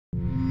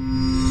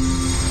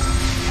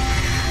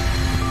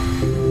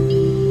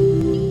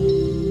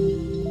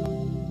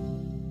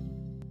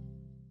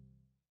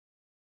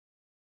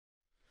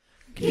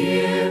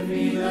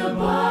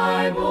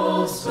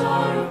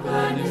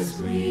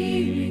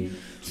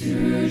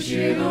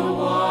cheer the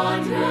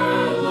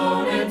wanderer,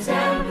 lone and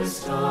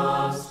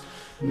tempest-tossed.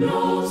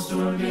 No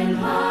storm can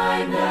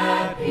hide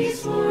that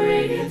peaceful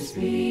radiance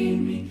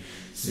beaming,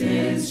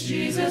 since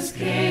Jesus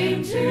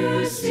came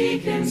to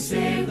seek and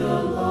save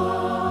the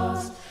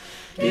lost.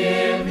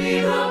 Give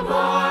me the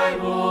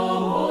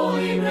Bible,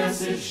 holy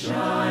message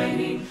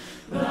shining.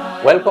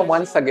 Welcome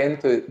once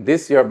again to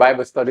this, your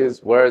Bible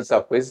Studies Words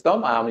of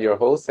Wisdom. I'm your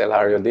host,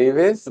 Elario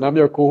Davis. And I'm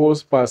your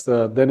co-host,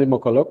 Pastor Denny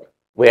McCulloch.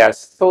 We are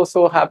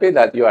so happy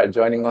that you are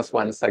joining us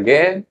once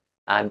again.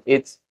 And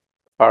it's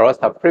for us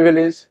a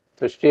privilege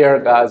to share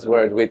God's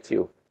Word with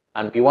you.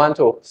 And we want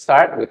to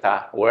start with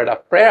a word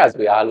of prayer, as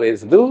we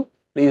always do.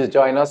 Please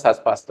join us as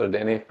Pastor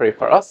Denny pray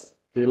for us.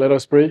 Okay, let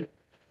us pray.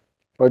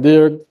 Our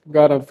dear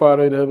God and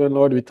Father in heaven,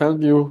 Lord, we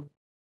thank you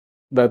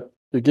that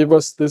you give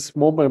us this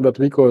moment that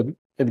we could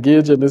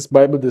engage in this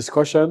Bible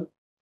discussion.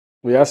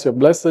 We ask your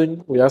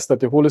blessing. We ask that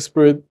the Holy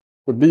Spirit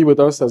would be with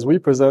us as we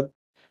present,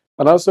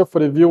 and also for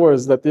the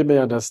viewers that they may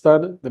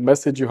understand the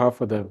message you have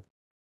for them.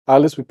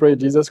 All this we pray in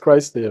Jesus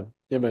Christ's name.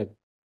 Amen.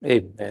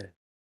 Amen.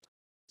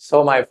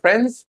 So, my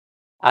friends,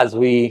 as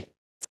we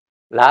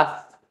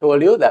last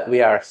told you that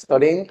we are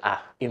studying an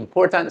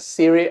important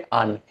series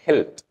on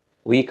health.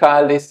 We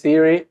call this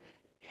series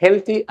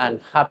Healthy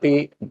and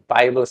Happy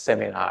Bible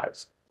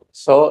Seminars.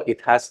 So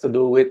it has to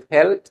do with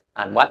health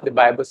and what the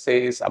Bible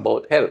says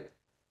about health.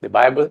 The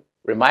Bible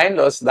reminds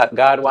us that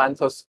God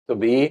wants us to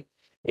be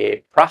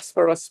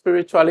prosperous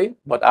spiritually,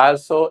 but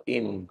also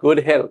in good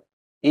health,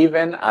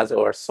 even as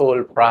our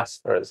soul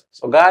prospers.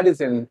 So God is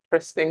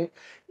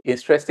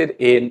interested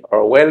in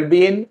our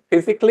well-being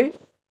physically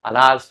and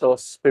also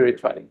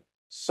spiritually.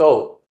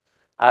 So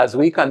as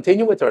we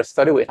continue with our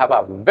study, we have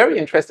a very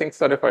interesting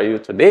study for you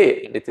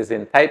today. It is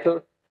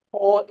entitled,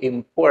 How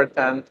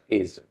Important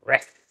is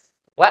Rest?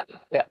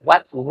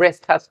 What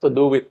rest has to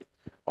do with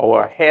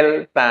our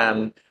health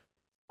and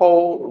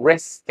how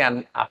rest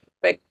can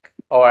affect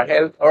our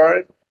health,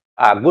 or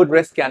good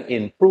rest can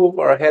improve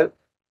our health.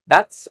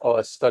 That's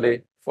our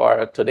study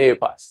for today,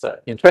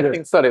 Pastor.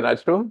 Interesting study,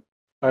 not true?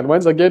 And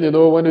once again,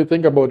 when we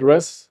think about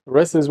rest,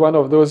 rest is one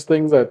of those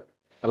things that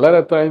a lot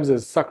of times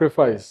is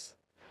sacrificed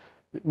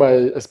by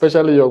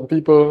especially young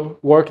people,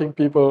 working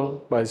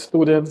people, by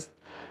students,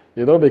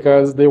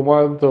 because they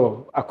want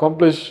to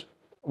accomplish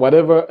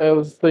whatever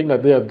else thing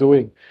that they are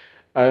doing.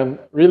 And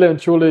really and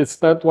truly, it's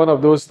not one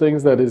of those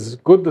things that is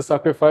good to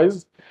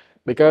sacrifice,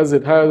 because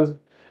it has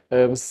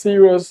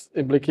serious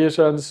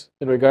implications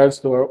in regards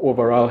to our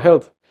overall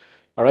health.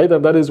 All right,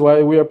 and that is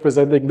why we are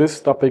presenting this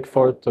topic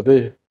for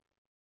today.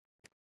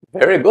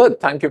 Very good.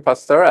 Thank you,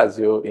 Pastor, as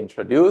you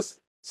introduce.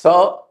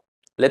 So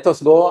let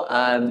us go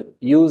and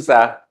use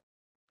a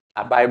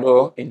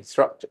Bible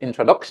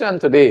introduction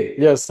today.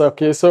 Yes,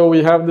 okay, so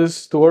we have this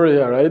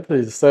story, all right?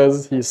 It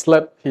says he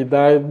slept, he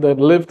died, then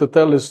lived to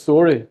tell his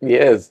story.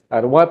 Yes.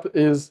 And what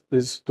is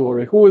this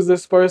story? Who is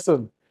this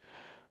person?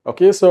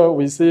 Okay, so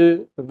we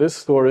see this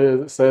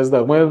story says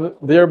that when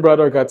their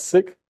brother got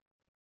sick,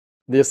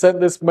 they sent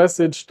this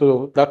message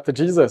to Dr.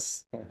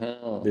 Jesus.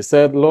 They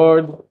said,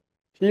 Lord,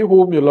 he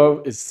whom you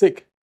love is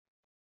sick.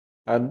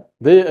 And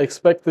they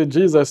expected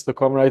Jesus to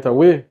come right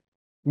away.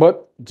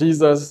 But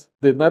Jesus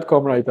did not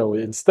come right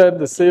away. Instead,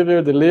 the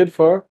Savior delayed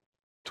for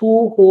 2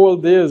 whole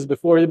days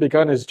before he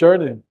began his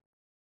journey.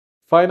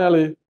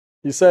 Finally,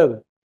 he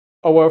said,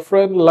 our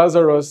friend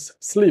Lazarus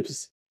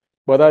sleeps,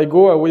 but I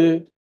go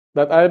away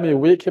that I may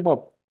wake him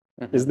up.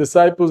 His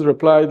disciples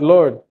replied,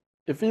 Lord,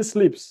 if he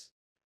sleeps,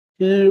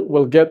 he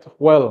will get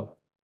well.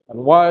 And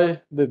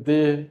why did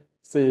they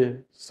say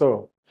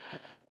so?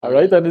 All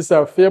right, and it's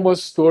a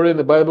famous story in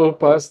the Bible,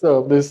 Pastor,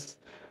 of this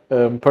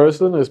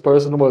person. This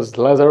person was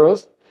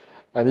Lazarus,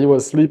 and he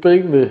was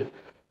sleeping.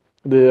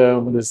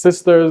 The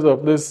sisters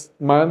of this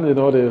man,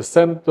 they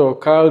sent to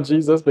call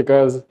Jesus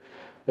because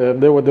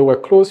they were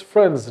close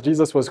friends.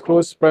 Jesus was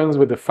close friends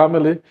with the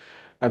family,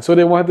 and so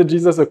they wanted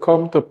Jesus to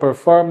come to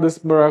perform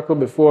this miracle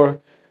before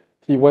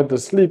he went to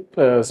sleep,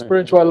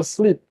 spiritual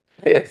sleep.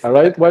 Yes. All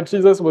right, what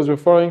Jesus was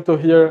referring to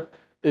here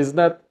is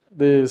not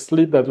the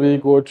sleep that we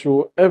go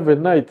through every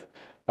night.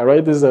 All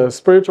right, this is a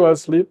spiritual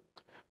sleep.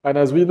 And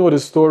as we know, the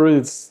story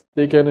is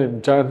taken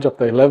in John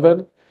chapter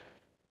 11.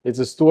 It's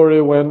a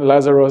story when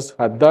Lazarus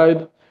had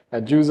died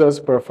and Jesus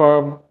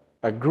performed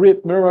a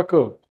great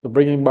miracle to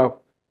bring him back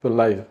to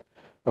life.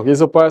 Okay,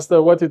 so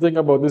Pastor, what do you think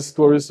about this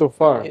story so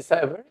far? It's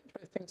a very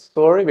interesting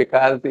story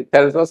because it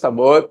tells us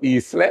about he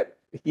slept,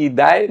 he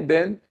died,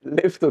 then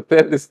lived to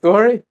tell the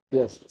story.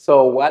 Yes.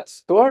 So what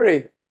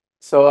story?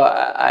 So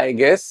I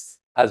guess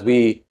as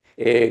we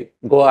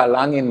go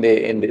along in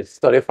the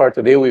study for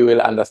today, we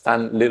will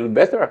understand a little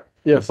better.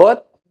 Yes.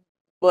 But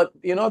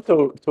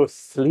to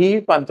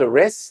sleep and to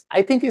rest,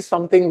 I think is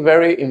something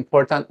very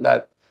important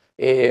that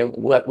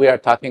what we are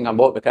talking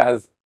about,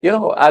 because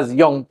as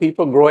young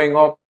people growing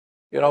up,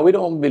 we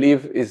don't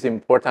believe it's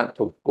important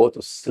to go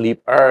to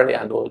sleep early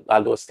and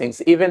all those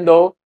things. Even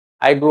though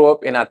I grew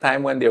up in a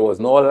time when there was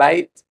no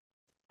light,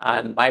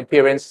 and my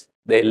parents,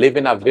 they live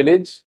in a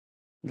village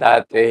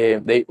that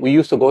we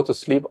used to go to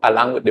sleep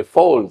along with the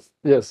fowls.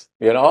 Yes.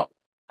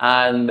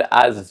 And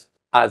as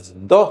as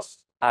dusk,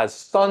 as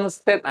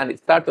sunset, and it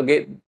start to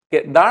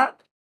get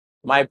dark,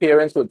 my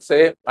parents would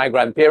say, my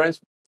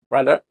grandparents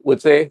rather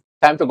would say,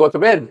 time to go to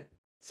bed.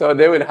 So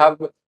they would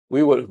have,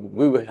 we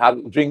would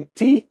have drink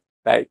tea,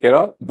 like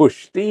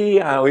bush tea,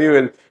 and we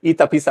will eat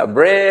a piece of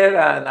bread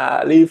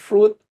and leaf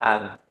fruit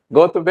and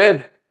go to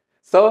bed.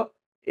 So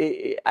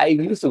I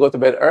used to go to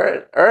bed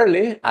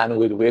early and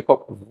would wake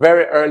up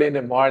very early in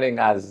the morning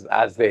as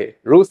the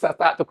rooster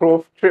start to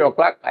crow 3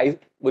 o'clock. I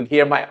would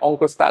hear my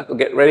uncle start to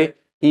get ready.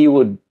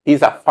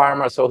 He's a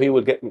farmer, so he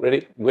would get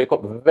ready, wake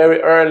up very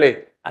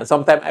early. And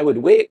sometimes I would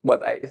wake,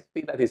 but I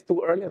think that it's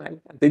too early and I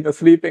continue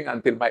sleeping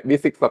until might be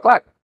 6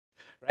 o'clock,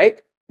 right?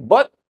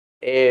 But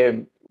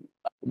um,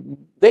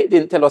 they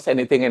didn't tell us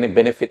anything, any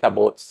benefit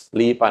about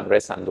sleep and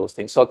rest and those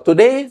things. So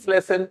today's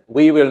lesson,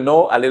 we will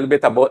know a little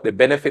bit about the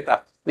benefit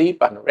of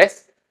sleep and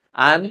rest.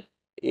 And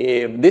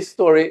this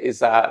story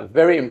is a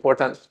very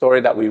important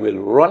story that we will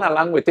run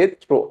along with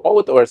it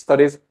throughout our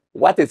studies.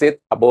 What is it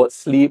about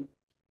sleep?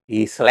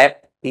 He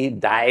slept, he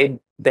died,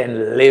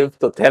 then lived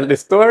to tell the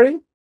story.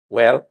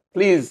 Well,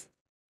 please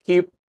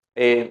keep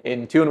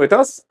in tune with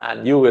us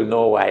and you will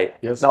know why.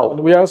 Yes. Now,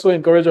 And we also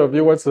encourage our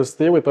viewers to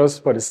stay with us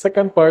for the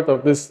second part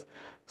of this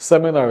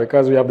seminar,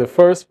 because we have the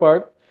first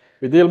part.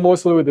 We deal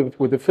mostly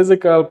with the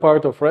physical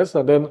part of rest,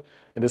 and then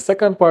in the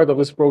second part of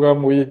this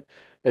program, we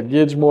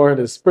engage more in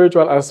the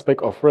spiritual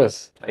aspect of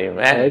rest.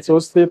 amen. All right, so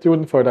stay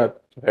tuned for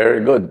that.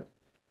 Very good.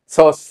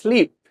 So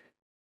sleep.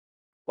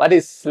 What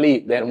is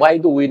sleep then? Why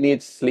do we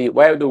need sleep?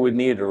 Why do we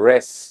need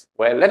rest?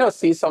 Well, let us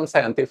see some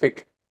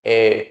scientific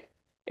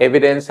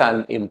evidence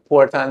and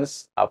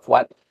importance of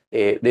what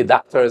the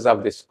doctors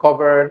have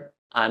discovered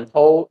and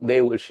how they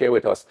will share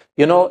with us.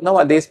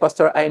 Nowadays,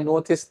 Pastor, I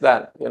noticed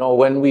that,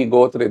 when we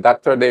go to the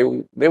doctor, they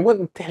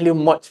wouldn't tell you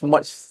much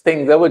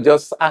things. They would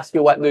just ask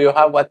you, what do you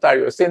have? What are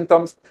your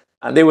symptoms?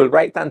 And they will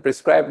write and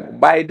prescribe,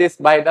 buy this,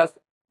 buy that.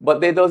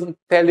 But they doesn't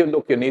tell you,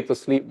 look, you need to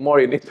sleep more,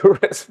 you need to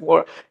rest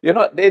more.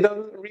 They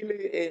don't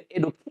really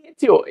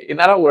educate you. In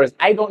other words,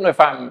 I don't know if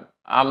I'm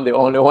the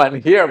only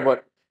one here,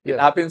 but it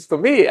happens to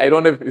me. I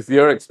don't know if it's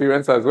your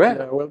experience as well.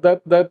 Yeah, well,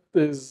 that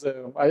is,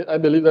 I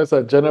believe that's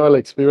a general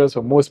experience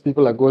for most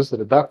people that goes to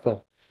the doctor.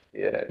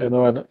 Yeah.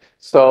 And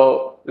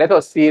So let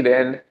us see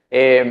then.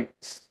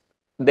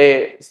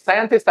 The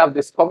scientists have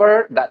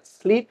discovered that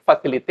sleep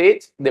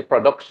facilitates the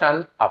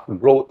production of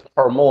growth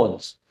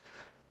hormones.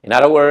 In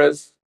other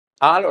words,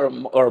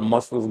 all our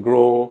muscles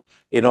grow,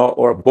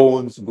 our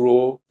bones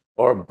grow,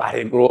 our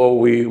body grow.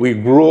 We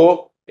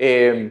grow,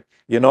 in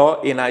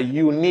a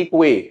unique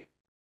way.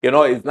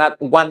 It's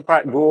not one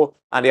part grow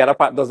and the other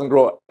part doesn't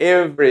grow.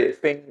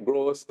 Everything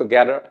grows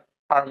together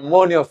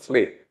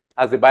harmoniously.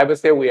 As the Bible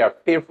says, we are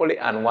fearfully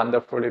and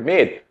wonderfully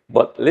made.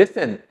 But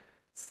listen,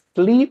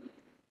 sleep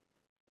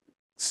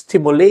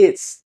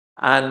stimulates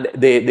and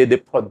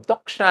the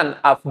production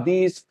of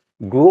these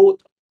growth,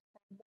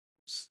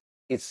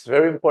 it's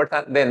very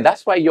important. Then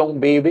that's why young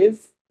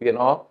babies,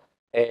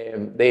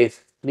 they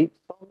sleep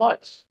so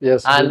much.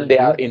 Yes, and they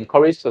are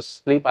encouraged to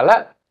sleep a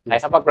lot. I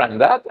have a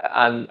granddad,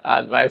 and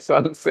my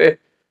son say,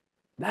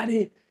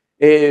 Daddy,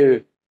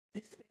 this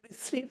baby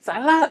sleeps a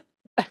lot.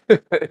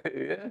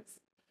 Yes.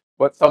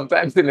 But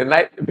sometimes in the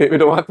night, the baby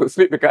don't want to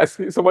sleep because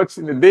sleep so much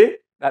in the day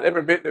that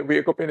every bit they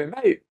wake up in the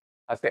night.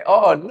 I say,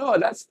 oh no,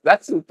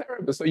 that's so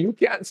terrible. So you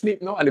can't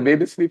sleep now, and the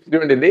baby sleeps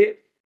during the day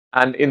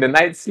and in the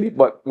night sleep,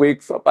 but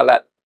wakes up a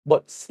lot.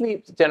 But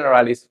sleep,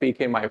 generally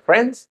speaking, my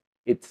friends,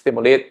 it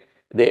stimulates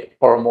the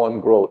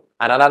hormone growth.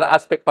 And another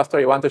aspect, Pastor,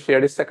 you want to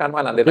share the second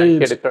one, and then I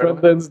share the third one?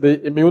 Strengthens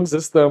the immune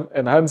system,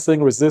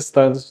 enhancing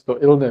resistance to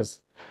illness.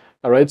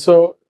 All right,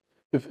 so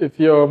if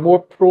you're more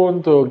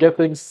prone to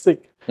getting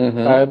sick,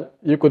 and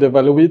you could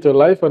evaluate your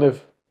life, and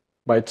if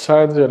by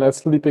chance you're not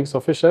sleeping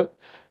sufficient,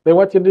 then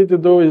what you need to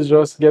do is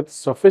just get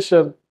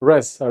sufficient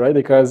rest, all right,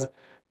 because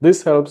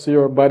this helps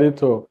your body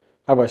to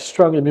have a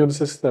strong immune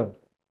system.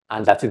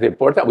 And that is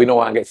important. We don't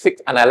want to get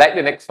sick. And I like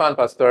the next one,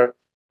 Pastor.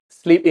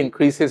 Sleep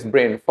increases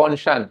brain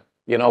function.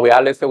 We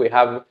always say we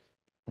have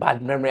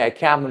bad memory. I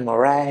can't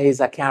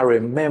memorize. I can't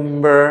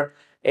remember.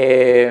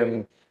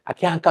 I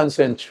can't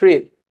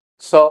concentrate.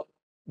 So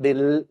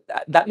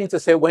that means to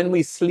say when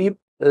we sleep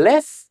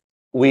less,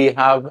 we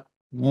have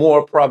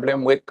more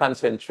problem with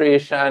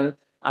concentration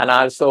and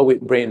also with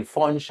brain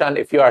function.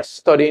 If you are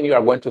studying, you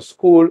are going to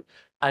school,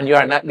 and you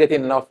are not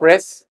getting enough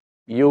rest,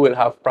 you will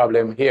have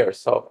problem here.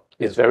 So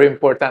it's very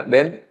important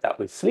then that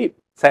we sleep,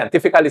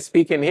 scientifically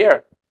speaking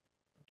here.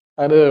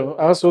 And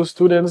also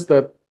students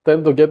that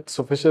tend to get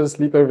sufficient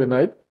sleep every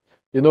night,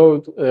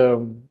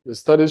 the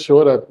studies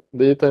show that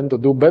they tend to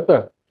do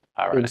better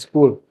in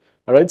school.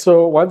 All right,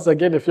 so once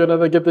again, if you're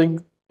not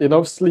getting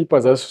enough sleep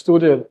as a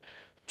student,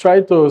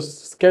 try to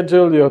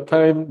schedule your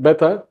time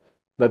better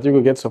that you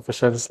will get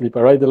sufficient sleep.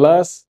 All right, the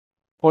last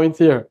point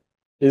here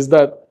is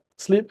that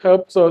sleep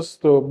helps us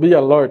to be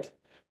alert,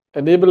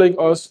 enabling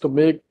us to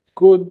make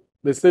good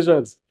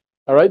decisions.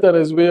 All right, and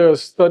as we are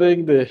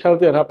studying the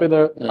healthy and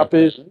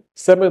happy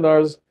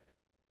seminars,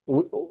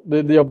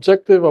 the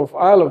objective of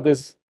all of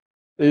this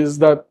is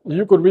that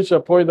you could reach a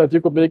point that you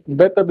could make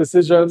better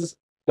decisions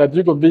that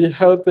you could be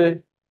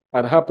healthy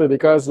and happy,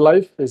 because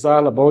life is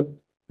all about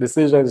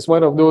decisions. It's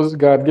one of those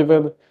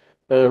God-given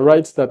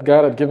rights that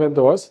God had given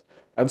to us.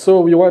 And so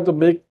we want to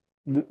make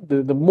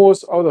the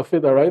most out of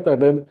it, all right?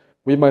 And then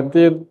we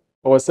maintain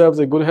ourselves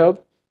in good health,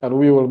 and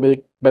we will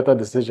make better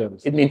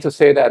decisions. It means to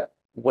say that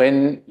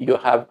when you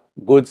have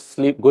good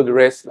sleep, good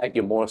rest, like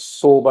you're more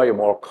sober, you're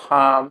more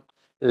calm,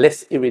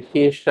 less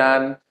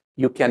irritation,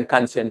 you can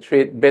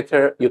concentrate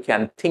better, you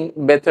can think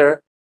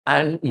better,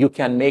 and you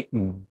can make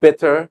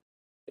better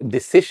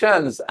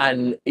decisions.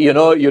 And you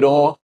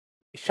don't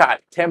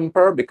short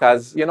temper,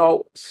 because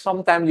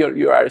sometimes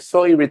you are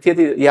so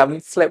irritated, you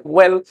haven't slept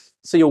well,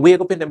 so you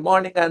wake up in the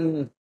morning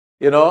and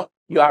you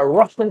are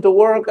rushing to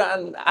work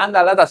and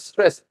a lot of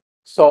stress.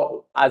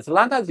 So as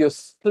long as you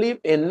sleep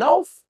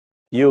enough,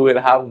 you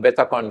will have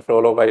better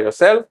control over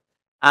yourself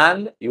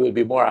and you will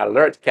be more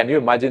alert. Can you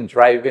imagine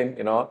driving,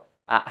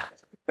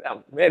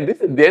 man,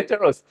 this is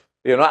dangerous,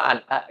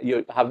 and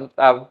you haven't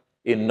have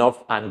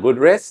enough and good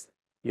rest,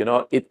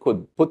 it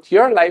could put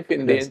your life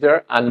in Yes.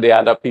 danger and the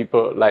other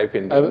people's life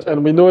in danger.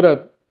 And we know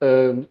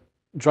that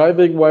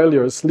driving while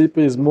you're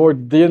sleepy is more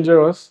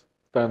dangerous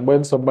than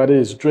when somebody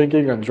is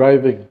drinking and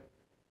driving.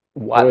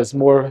 What? So it's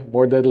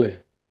more deadly.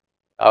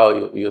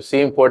 Oh, you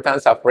see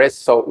importance of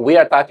rest. So we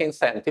are talking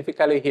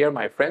scientifically here,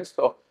 my friends.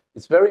 So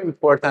it's very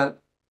important.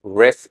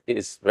 Rest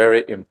is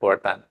very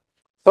important.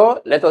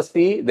 So let us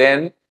see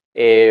then.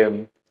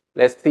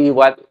 Let's see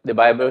what the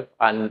Bible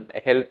and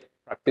health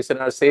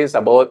practitioner says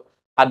about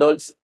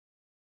adults.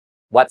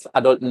 What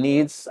adult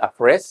needs of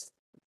rest?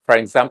 For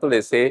example,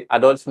 they say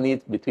adults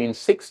need between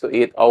 6 to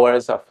 8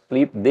 hours of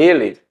sleep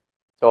daily.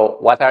 So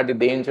what are the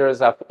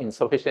dangers of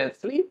insufficient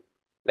sleep?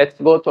 Let's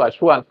go to a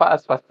true and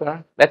false,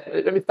 Pastor.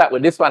 Let me start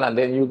with this one, and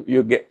then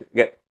you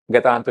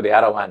get on to the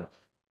other one.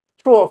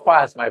 True or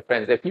false, my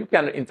friends? If you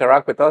can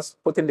interact with us,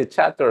 put in the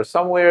chat or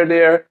somewhere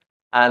there,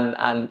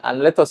 and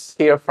let us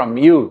hear from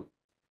you.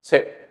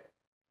 So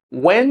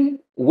when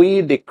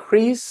we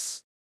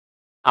decrease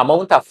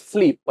amount of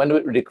sleep, when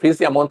we decrease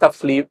the amount of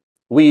sleep,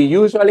 we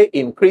usually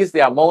increase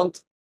the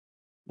amount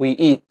we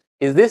eat.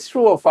 Is this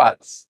true or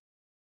false?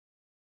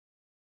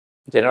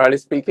 Generally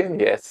speaking,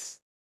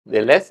 yes.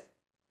 The less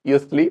you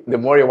sleep, the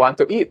more you want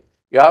to eat.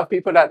 You have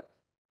people that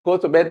go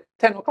to bed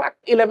 10 o'clock,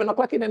 11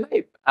 o'clock in the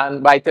night,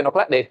 and by 10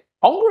 o'clock, they're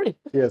hungry.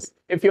 Yes.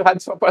 If you had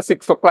supper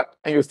 6 o'clock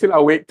and you're still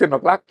awake 10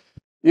 o'clock,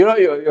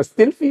 you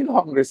still feel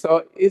hungry.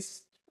 So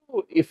it's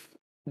true. If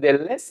the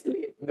less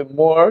sleep, the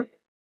more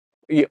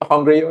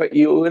hungry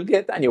you will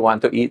get and you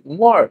want to eat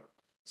more.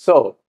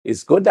 So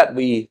it's good that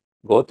we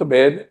go to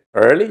bed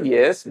early,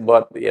 yes,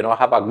 but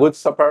have a good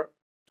supper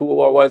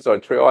 2 hours or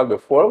 3 hours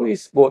before we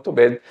go to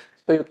bed,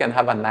 so you can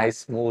have a nice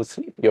smooth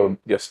sleep. Your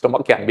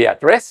stomach can be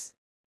at rest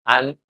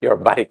and your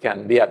body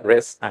can be at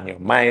rest and your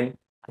mind,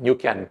 and you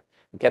can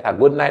get a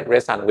good night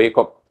rest and wake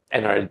up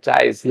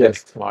energized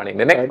next morning.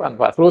 The next one,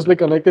 Pastor. Closely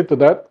connected to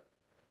that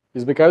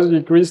is because you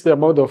increase the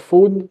amount of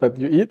food that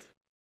you eat,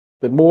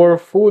 the more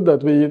food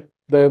that we eat,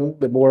 then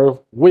the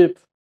more weight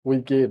we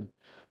gain.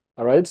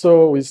 All right,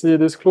 so we see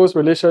this close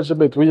relationship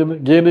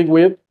between gaining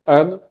weight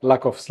and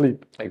lack of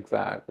sleep.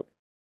 Exactly.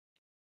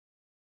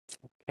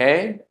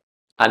 Okay.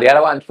 And the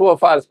other one, true or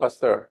false,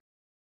 Pastor?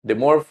 The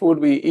more food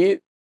we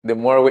eat, the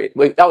more weight.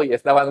 Oh,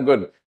 yes, that one's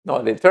good.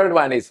 No, the third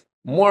one is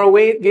more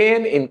weight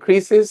gain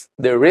increases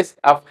the risk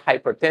of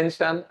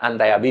hypertension and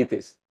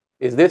diabetes.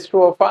 Is this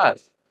true or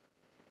false?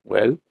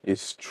 Well,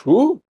 it's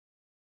true.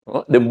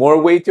 The more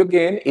weight you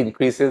gain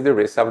increases the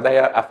risk of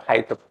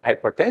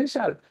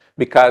hypertension,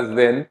 because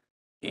then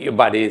your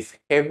body is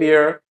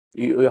heavier.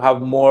 You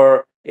have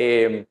more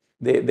the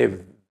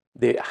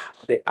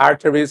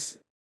arteries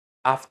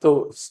have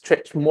to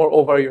stretch more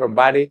over your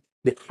body.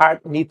 The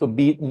heart need to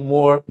beat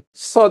more.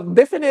 So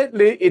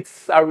definitely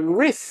it's a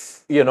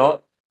risk,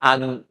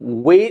 and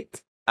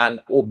weight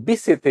and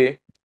obesity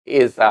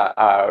is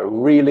a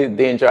really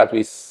danger, as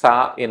we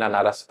saw in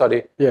another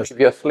study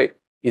previously.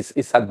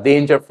 It's a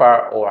danger for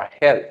our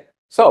health.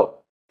 So,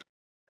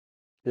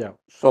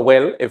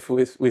 well, if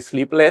we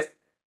sleep less,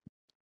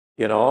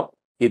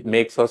 it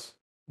makes us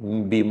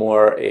be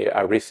more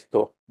a risk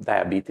to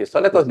diabetes. So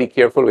let us be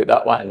careful with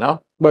that one,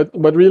 no?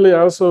 But really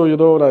also,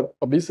 that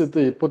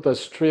obesity put a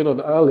strain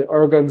on all the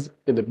organs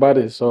in the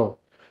body. So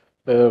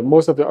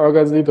most of the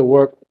organs need to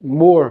work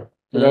more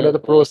in order to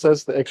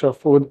process the extra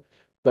food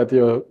that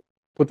you're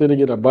putting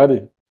in the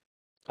body.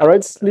 All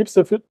right, sleep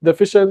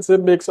deficiency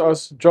makes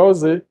us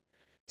drowsy.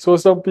 So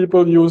some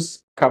people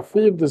use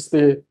caffeine to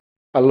stay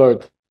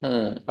alert.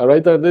 All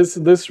right, and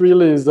this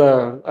really is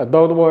a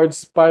downward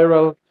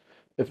spiral.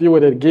 If you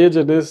would engage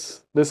in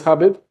this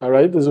habit, all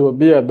right, this will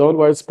be a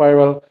downward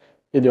spiral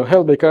in your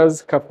health,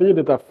 because caffeine,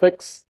 it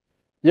affects,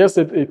 yes,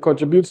 it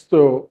contributes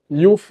to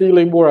you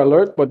feeling more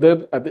alert, but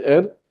then at the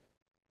end,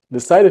 the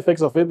side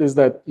effects of it is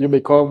that you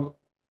become,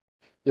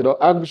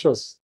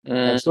 anxious.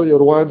 And so you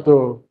want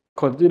to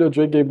continue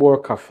drinking more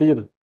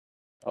caffeine.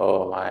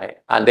 Oh my.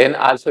 And then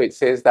also it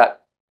says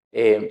that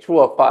true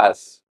or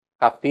false,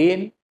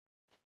 caffeine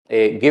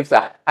gives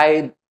a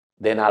high,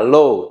 then a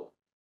low,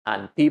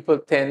 and people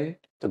tend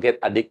to get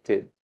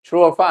addicted.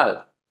 True or false?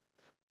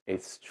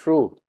 It's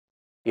true.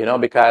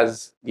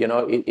 Because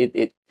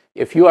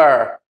if you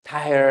are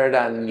tired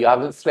and you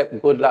haven't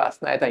slept good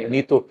last night and you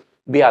need to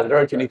be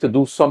alert, you need to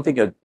do something,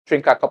 you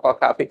drink a cup of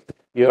coffee,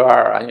 you're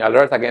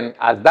alert again.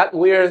 As that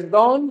wears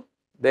down,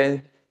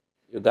 then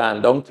you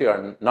gone down to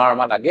your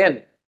normal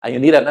again, and you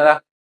need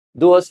another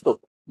dose to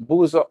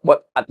boost up.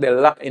 But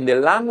in the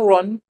long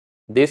run,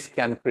 this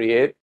can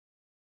create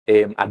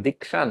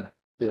addiction.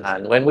 Yes.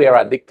 And when we are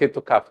addicted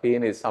to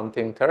caffeine, it's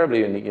something terrible.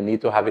 You need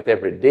to have it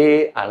every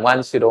day. And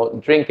once you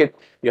don't drink it,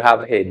 you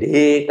have a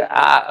headache.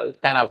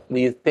 Kind of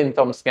these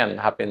symptoms can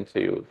happen to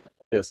you.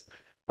 Yes.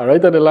 All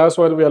right. And the last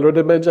one, we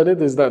already mentioned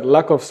it, is that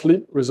lack of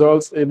sleep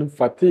results in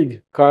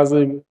fatigue,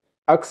 causing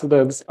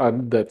accidents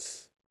and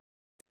deaths.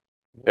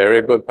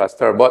 Very good,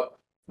 Pastor. But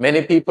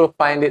many people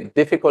find it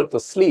difficult to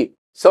sleep.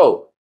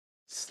 So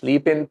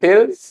sleeping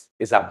pills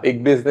is a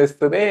big business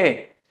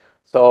today.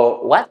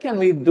 So what can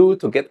we do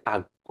to get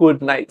a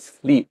good night's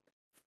sleep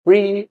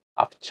free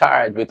of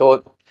charge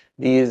without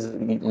these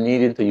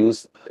needing to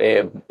use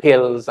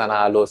pills and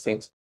all those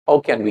things? How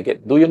can we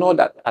do you know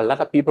that a lot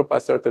of people,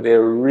 Pastor, today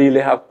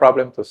really have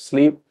problems to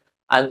sleep?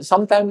 And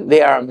sometimes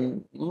they are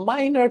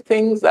minor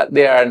things that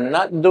they are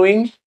not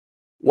doing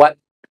what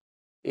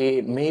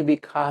may be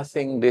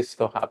causing this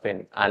to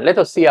happen. And let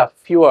us see a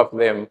few of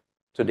them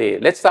today.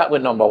 Let's start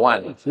with number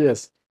one.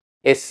 Yes.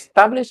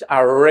 Establish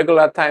a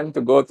regular time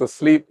to go to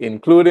sleep,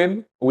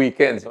 including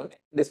weekends.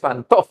 This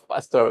one tough,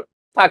 Pastor.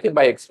 Talking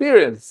by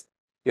experience.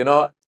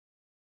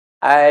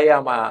 I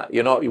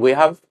am we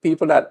have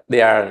people that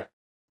they are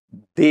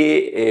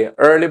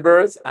early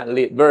birds and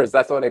late birds.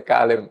 That's what they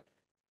call them.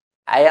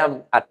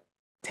 I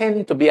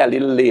tend to be a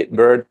little late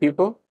bird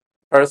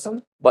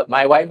person, but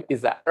my wife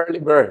is an early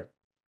bird.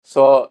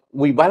 So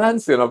we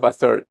balance,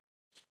 Pastor.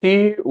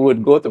 She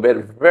would go to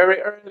bed very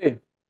early,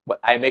 but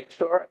I make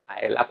sure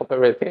I lock up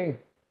everything.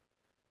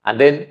 And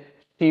then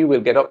she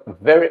will get up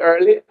very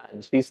early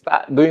and she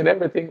start doing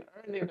everything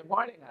early in the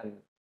morning.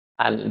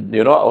 And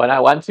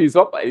once she's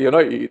up,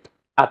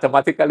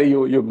 automatically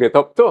you get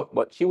up too.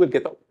 But she will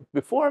get up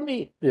before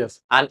me. Yes.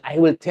 And I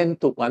will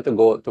tend to want to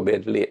go to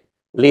bed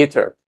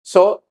later.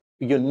 So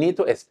you need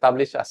to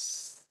establish a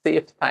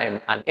safe time.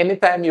 And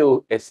anytime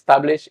you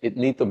establish, it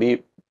need to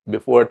be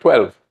before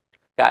 12.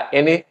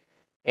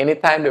 Any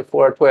time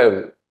before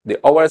 12, the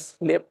hours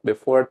sleep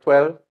before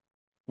 12,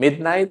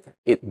 midnight,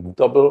 it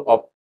double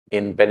up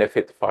in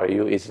benefit for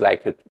you. It's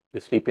like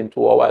you sleep in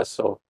 2 hours.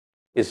 So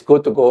it's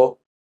good to go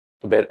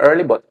to bed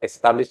early, but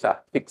establish a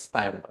fixed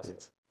time.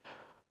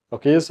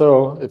 Okay,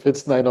 so if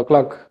it's 9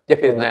 o'clock, if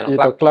it's 9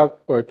 o'clock, 8 o'clock,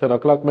 or 10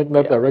 o'clock, make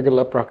that a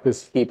regular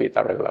practice. Keep it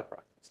a regular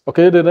practice.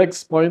 Okay, the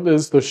next point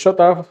is to shut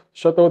out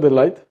the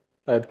light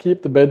and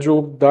keep the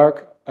bedroom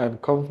dark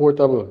and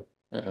comfortable.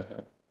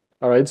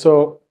 All right,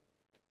 so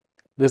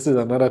this is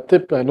another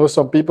tip. I know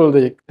some people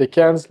they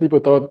can't sleep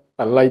without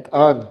a light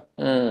on.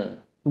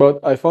 But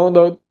I found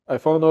out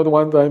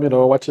one time,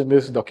 watching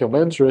this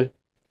documentary,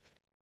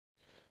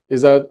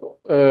 is that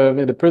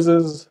in the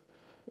prisons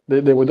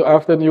they would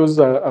often use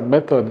a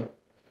method,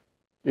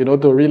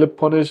 to really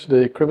punish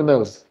the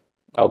criminals.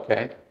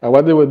 Okay. And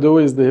what they would do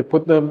is they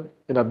put them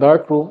in a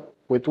dark room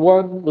with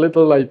one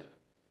little light.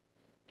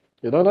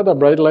 Not a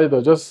bright light,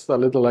 or just a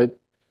little light.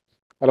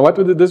 And what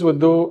this would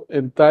do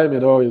in time,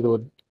 it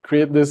would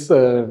create this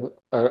a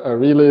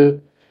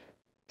really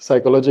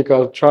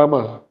psychological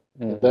trauma.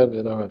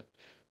 Then,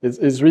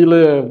 it's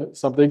really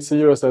something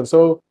serious. And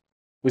so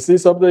we see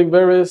something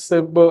very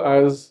simple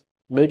as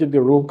making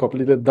the room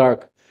completely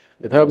dark.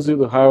 It helps you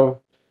to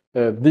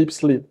have deep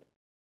sleep.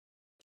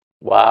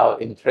 Wow,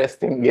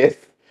 interesting. Yes.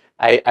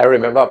 I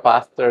remember a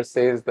pastor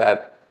says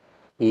that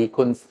he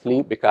couldn't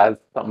sleep because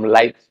some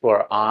lights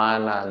were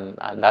on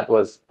and that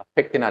was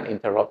affecting and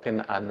interrupting,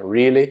 and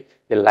really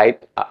the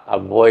light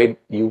avoid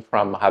you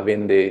from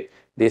having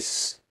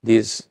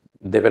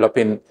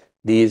developing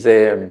these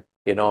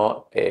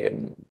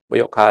what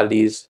you call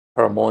these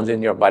hormones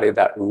in your body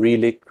that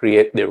really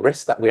create the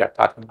rest that we are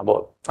talking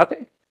about.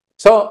 Okay.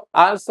 So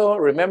also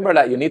remember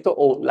that you need to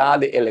outlaw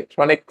the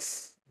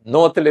electronics.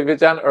 No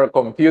television or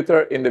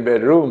computer in the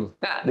bedroom.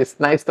 It's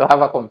nice to have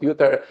a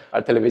computer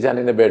or television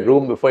in the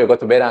bedroom before you go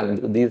to bed,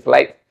 and these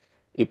lights,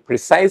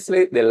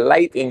 precisely the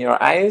light in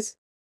your eyes,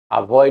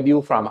 avoid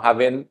you from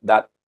having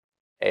that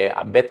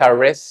a better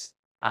rest.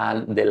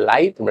 And the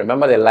light,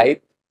 remember the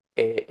light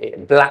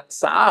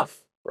blocks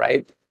off,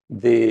 right?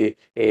 The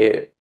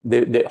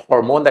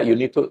hormone that you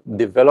need to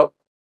develop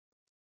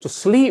to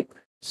sleep.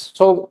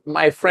 So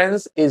my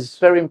friends, it's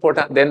very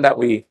important then that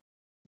we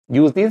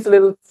use these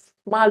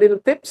small little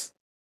tips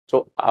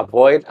to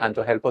avoid and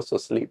to help us to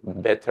sleep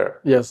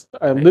better. Yes,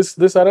 and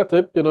this other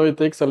tip, it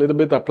takes a little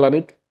bit of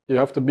planning. You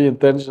have to be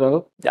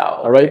intentional. Yeah.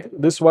 Okay. All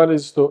right. This one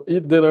is to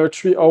eat dinner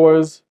 3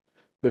 hours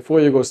before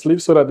you go sleep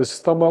so that the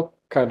stomach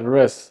can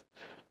rest.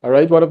 All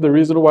right. One of the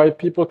reasons why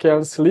people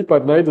can't sleep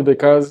at night is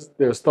because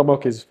their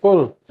stomach is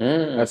full,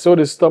 and so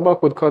the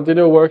stomach would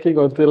continue working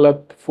until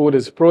that food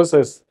is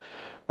processed.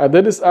 And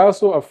then this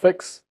also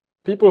affects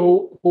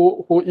people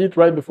who eat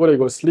right before they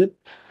go sleep.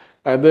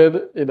 And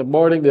then in the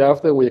morning, they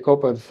often wake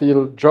up and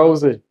feel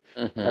drowsy.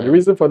 And the Mhm.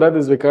 reason for that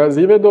is because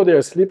even though they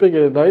are sleeping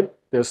in the night,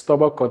 their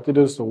stomach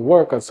continues to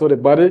work, and so the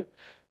body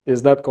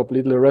is not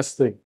completely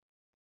resting.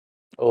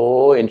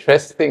 Oh,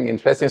 interesting,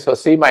 interesting. So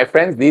see, my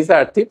friends, these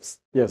are tips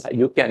Yes. that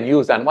you can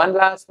use. And one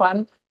last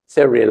one,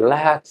 say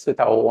relax with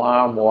a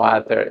warm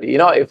water. You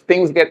know, if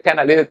things get kind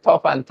of little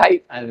tough and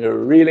tight and you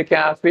really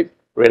can't sleep,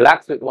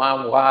 relax with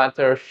warm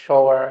water,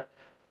 shower,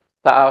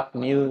 soft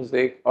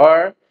music,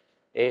 or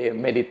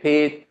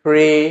meditate,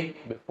 pray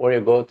before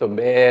you go to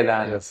bed.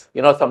 And Yes.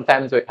 you know,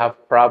 sometimes we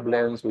have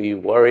problems, we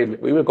worry.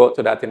 We will go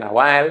to that in a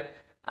while.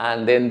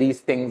 And then these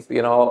things,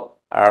 you know,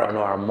 are on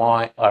our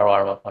mind, or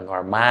on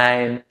our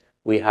mind.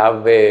 We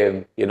have,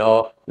 you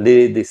know,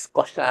 the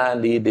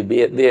discussion, the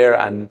debate there,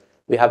 and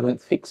we haven't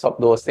fixed up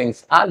those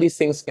things. All these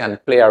things can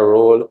play a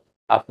role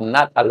of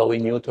not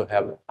allowing you to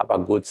have a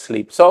good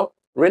sleep. So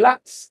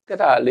relax,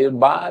 get a little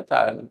bath,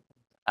 and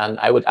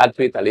I would add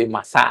to it a little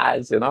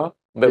massage, you know.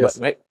 But, Yes.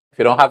 if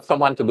you don't have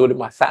someone to do the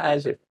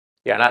massage, if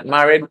you're not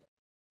married,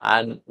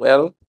 and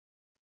well,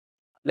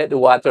 let the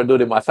water do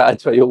the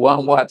massage for you,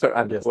 warm water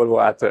and Yes. cold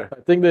water.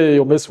 I think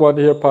you miss one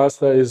here,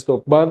 Pastor, is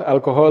to ban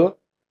alcohol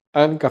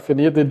and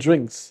caffeinated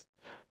drinks.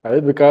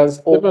 Right? Because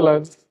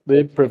stimulants,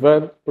 they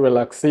prevent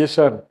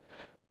relaxation.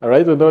 All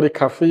right, we know the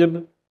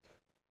caffeine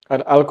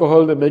and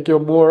alcohol, they make you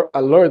more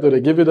alert, or they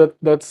give you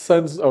that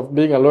sense of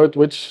being alert,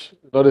 which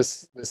you know, the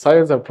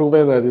science have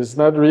proven that it's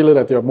not really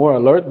that you're more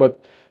alert, but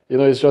you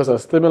know, it's just a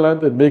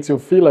stimulant. It makes you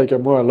feel like you're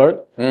more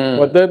alert.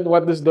 But then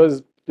what this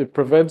does, it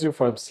prevents you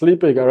from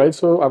sleeping. All right,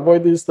 so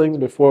avoid these things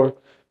before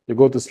you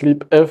go to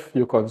sleep if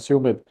you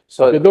consume it.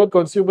 If you don't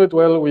consume it,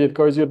 well, we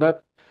encourage you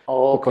not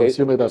to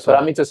consume it at So that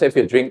all. means to say if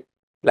you drink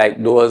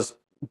like those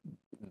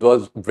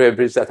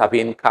beverages that have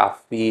in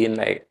caffeine,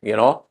 like, you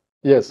know,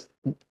 Yes.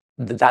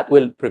 that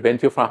will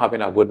prevent you from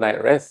having a good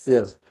night rest.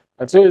 Yes.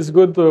 And so it's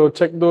good to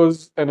check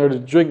those energy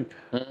drink.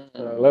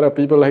 A lot of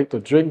people like to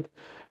drink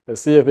to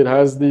see if it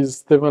has these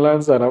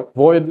stimulants, and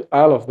avoid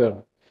all of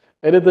them.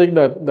 Anything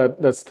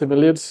that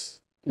stimulates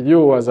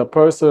you as a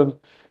person,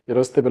 you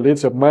know,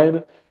 stimulates your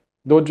mind,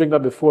 don't drink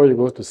that before you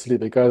go to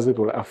sleep, because it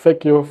will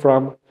affect you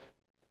from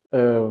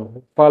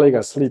falling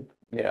asleep.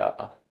 Yeah.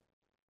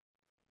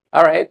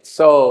 All right.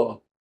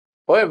 So,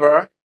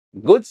 however,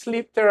 good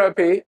sleep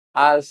therapy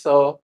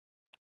also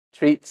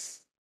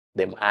treats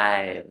the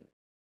mind.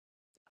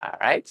 All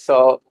right.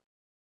 So,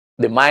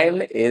 the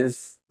mind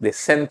is the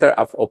center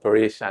of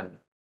operation.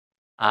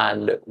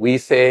 And we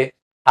say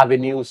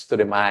avenues to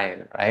the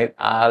mind, right?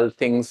 All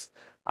things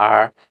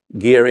are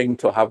gearing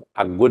to have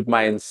a good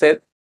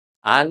mindset.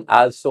 And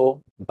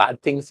also,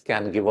 bad things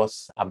can give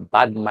us a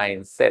bad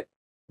mindset.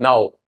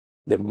 Now,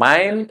 the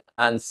mind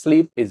and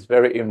sleep is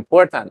very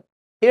important.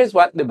 Here's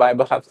what the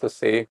Bible has to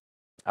say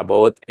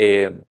about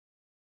the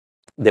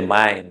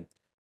mind.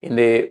 In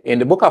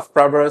the book of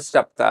Proverbs,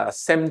 chapter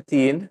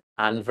 17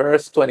 and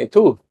verse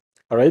 22.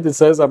 All right. It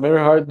says, a merry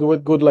heart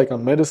doeth good like a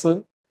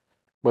medicine,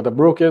 but a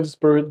broken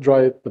spirit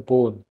drieth the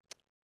bone.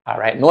 All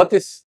right.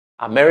 Notice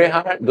a merry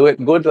heart do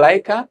it good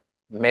like a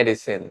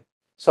medicine.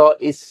 So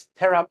it's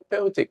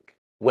therapeutic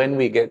when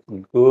we get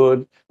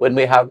good, when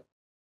we have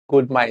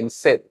good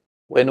mindset,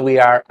 when we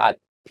are at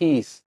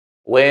peace,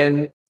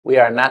 when we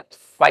are not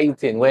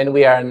fighting, when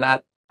we are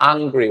not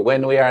angry,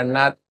 when we are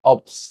not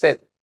upset,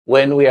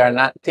 when we are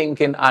not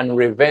thinking on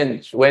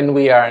revenge, when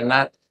we are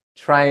not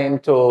trying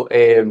to,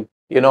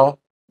 you know,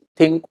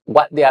 think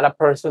what the other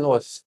person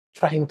was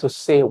trying to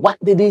say. What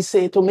did he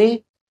say to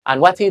me? And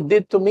what he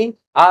did to me?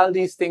 All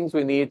these things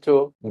we need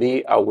to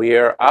be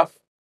aware of,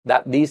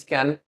 that these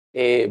can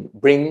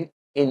bring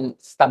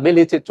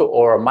instability to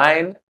our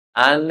mind,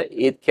 and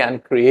it can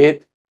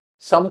create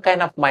some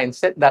kind of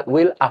mindset that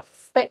will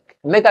affect,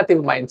 negative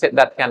mindset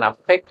that can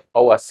affect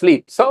our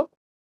sleep. So,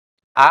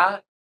 a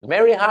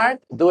merry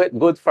heart, do it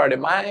good for the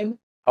mind,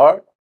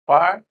 or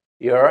for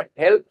your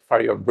health,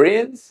 for your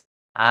brains,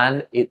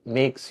 and it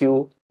makes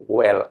you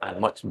well and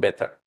much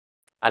better.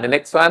 And the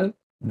next one,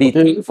 be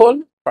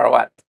thankful for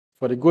what?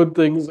 For the good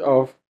things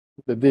of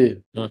the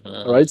day.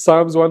 Mhm. All right,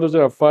 Psalms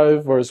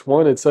 105, verse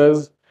 1, it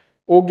says,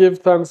 "Oh, give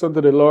thanks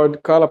unto the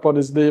Lord, call upon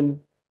his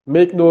name,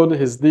 make known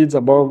his deeds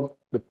among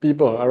the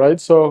people." All right,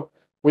 so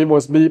we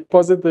must be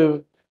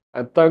positive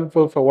and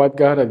thankful for what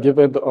God had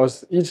given to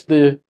us each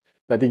day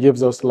that he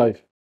gives us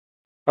life.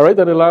 All right,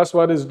 and the last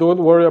one is,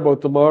 don't worry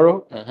about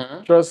tomorrow.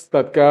 Trust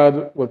that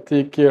God will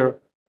take care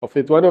of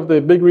it. One of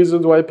the big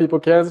reasons why people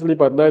can't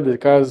sleep at night is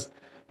because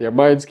their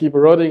minds keep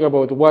running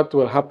about what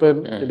will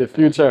happen in the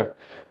future.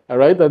 All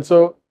right, and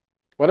so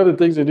one of the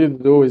things you need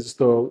to do is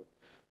to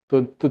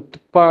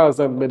pause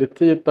and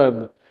meditate,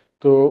 and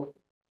to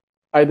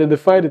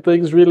identify the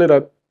things really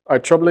that are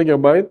troubling your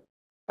mind,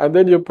 and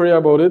then you pray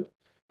about it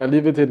and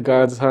leave it in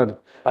God's hand.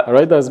 All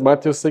right, as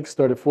Matthew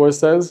 6:34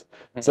 says,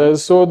 it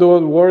says, "So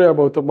don't worry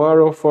about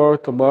tomorrow, for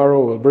tomorrow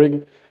will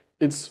bring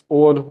its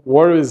own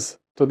worries.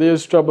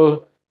 Today's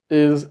trouble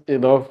is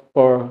enough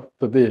for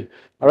today."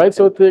 All right,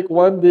 so take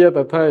one day at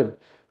a time,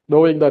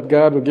 knowing that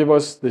God will give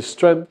us the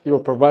strength, he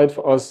will provide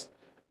for us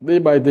day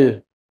by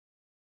day.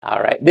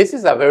 All right. This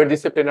is a very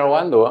disciplinary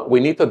one, though. We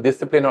need to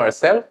discipline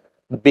ourselves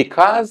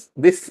because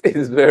this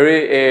is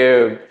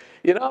very,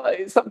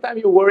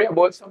 sometimes you worry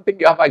about something.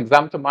 You have an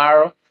exam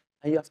tomorrow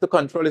and you have to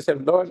control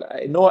yourself. Lord,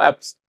 I know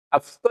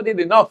I've studied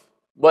enough,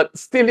 but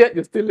still yet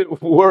you still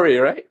worry,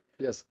 right?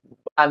 Yes.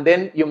 And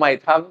then you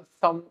might have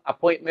some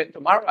appointment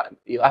tomorrow.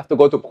 You have to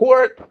go to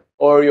court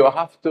or you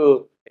have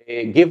to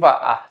give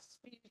a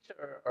speech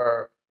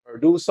or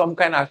do some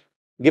kind of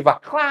give a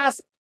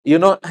class,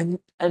 and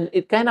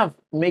it kind of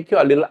make you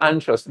a little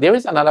anxious. There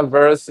is another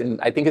verse in,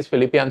 I think it's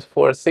Philippians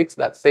 4:6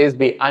 that says,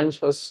 be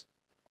anxious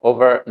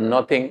over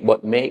nothing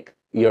but make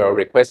your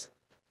request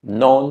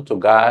known to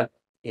God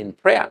in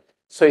prayer.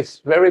 So it's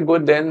very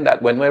good then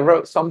that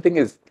whenever something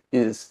is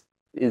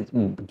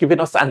giving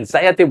us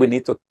anxiety, we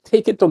need to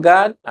take it to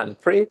God and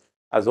pray,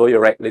 as though you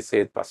rightly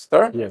said,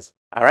 Pastor. Yes.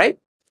 All right.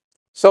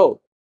 So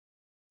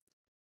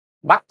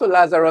back to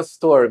Lazarus'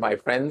 story, my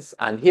friends,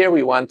 and here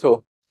we want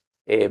to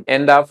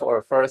end off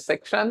our first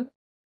section.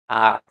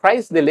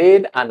 Christ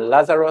delayed and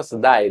Lazarus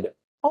died.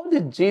 How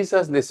did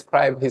Jesus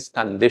describe his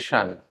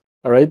condition?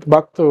 All right,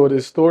 back to the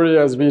story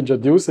as we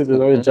introduced it,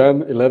 in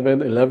John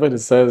 11:11, it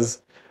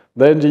says,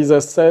 then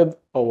Jesus said,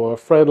 our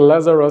friend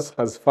Lazarus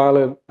has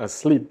fallen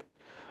asleep,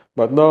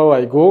 but now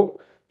I go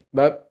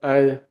that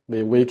I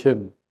may wake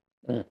him.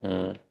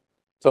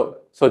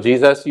 So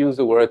Jesus used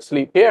the word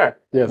sleep here.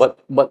 Yes.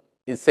 But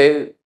it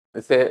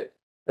said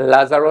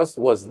Lazarus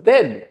was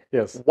dead.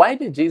 Yes. Why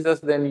did Jesus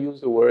then use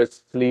the word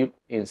sleep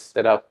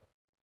instead of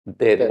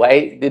dead?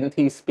 Why didn't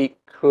he speak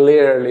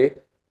clearly?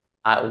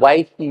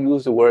 Why he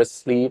used the word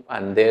sleep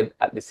and dead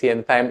at the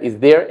same time? Is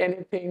there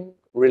anything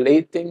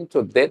relating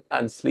to death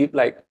and sleep,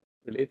 like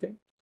relating?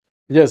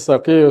 Yes,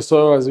 okay,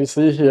 so as we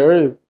see here,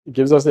 it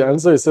gives us the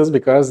answer. It says,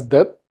 because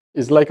death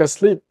is like a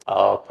sleep.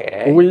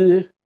 Okay.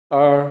 We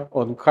are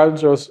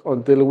unconscious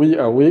until we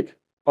awake,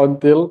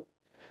 until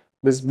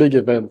this big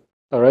event.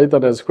 All right,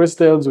 and as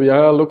Christians, we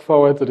all look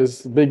forward to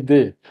this big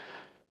day.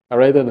 All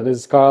right, and it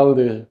is called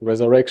the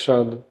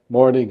resurrection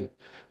morning.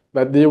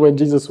 That day when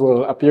Jesus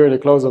will appear in the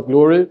clouds of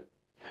glory,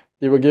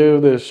 he will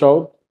give the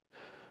shout,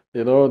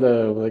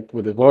 like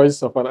with the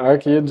voice of an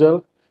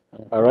archangel.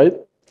 All right,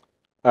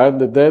 and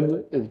the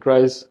dead in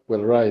Christ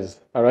will rise.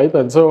 All right,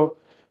 and so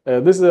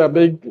this is a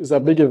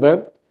big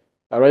event.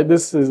 All right,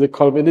 this is the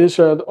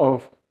culmination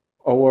of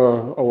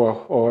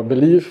our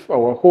belief,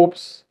 our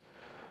hopes,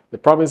 the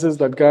promises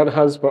that God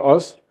has for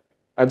us.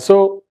 And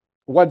so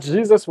what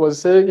Jesus was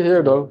saying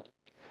here, though,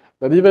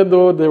 that even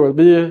though there will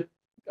be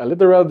a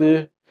literal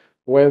day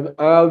when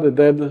all the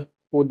dead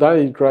who die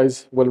in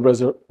Christ will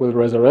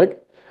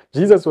resurrect,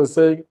 Jesus was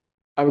saying,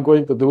 I'm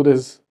going to do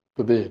this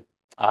today.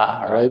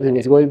 All right, he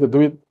was going to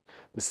do it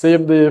the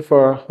same day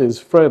for his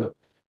friend.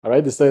 All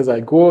right, he says, I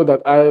go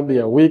that I may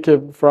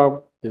awaken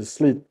from his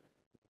sleep.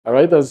 All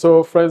right, and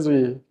so friends,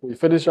 we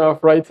finish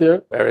off right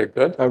here. Very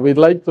good. And we'd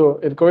like to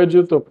encourage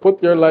you to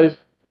put your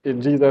life in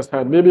Jesus'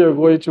 hand. Maybe you're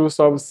going through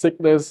some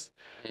sickness,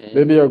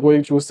 maybe you're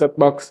going through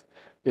setbacks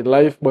in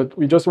life, but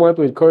we just want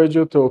to encourage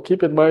you to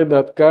keep in mind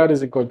that God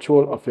is in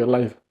control of your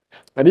life.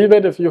 And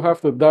even if you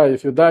have to die,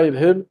 if you die in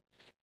him,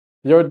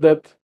 your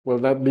death will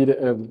not be the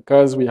end,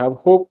 because we have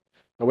hope.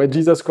 And when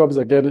Jesus comes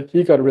again,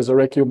 he can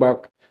resurrect you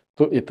back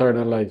to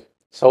eternal life.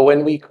 So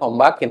when we come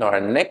back in our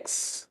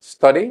next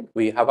study,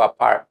 we have a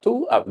part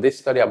 2 of this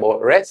study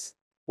about rest.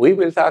 We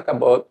will talk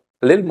about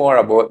a little more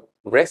about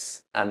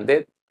rest and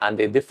death and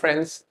the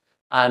difference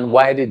and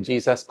why did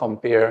Jesus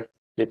compare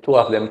the two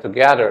of them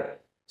together.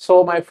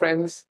 So my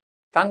friends,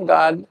 thank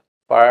God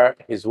for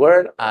his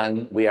word,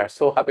 and we are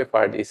so happy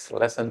for this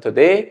lesson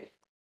today.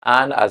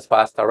 And as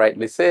Pastor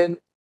rightly said,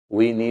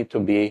 we need to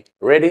be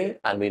ready,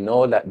 and we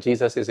know that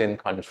Jesus is in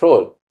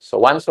control. So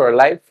once our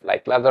life,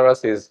 like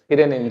Lazarus, is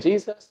hidden in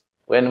Jesus,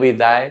 when we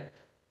die,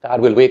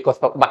 God will wake us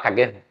up back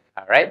again.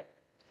 All right?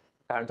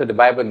 According to the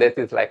Bible, death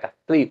is like a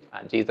sleep,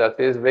 and Jesus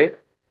is the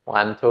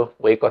one to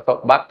wake us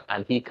up back,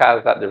 and he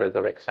calls that the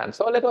resurrection.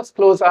 So let us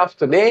close off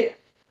today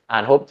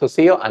and hope to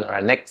see you on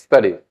our next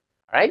study. All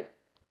right?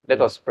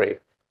 Let us pray.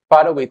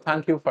 Father, we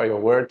thank you for your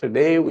word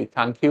today. We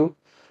thank you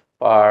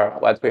for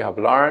what we have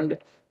learned.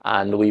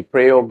 And we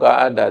pray, oh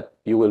God, that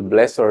you will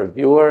bless our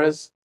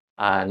viewers.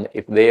 And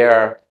if they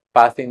are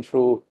passing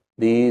through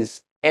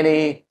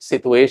any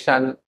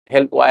situation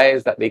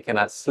health-wise that they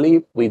cannot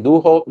sleep, we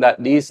do hope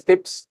that these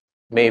tips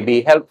may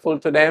be helpful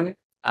to them,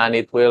 and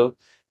it will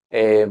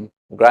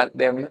grant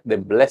them the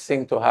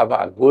blessing to have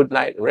a good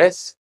night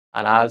rest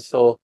and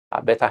also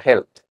a better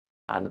health.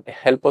 And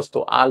help us to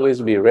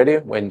always be ready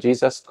when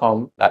Jesus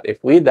comes, that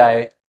if we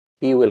die,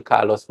 he will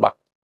call us back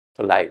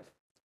to life.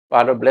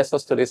 Father, bless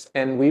us to this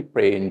end, we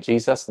pray in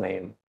Jesus'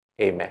 name.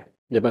 Amen.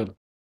 Amen.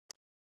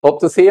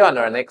 Hope to see you on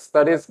our next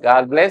studies.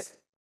 God bless,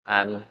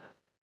 and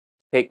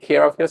take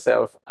care of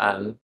yourself,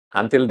 and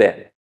until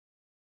then.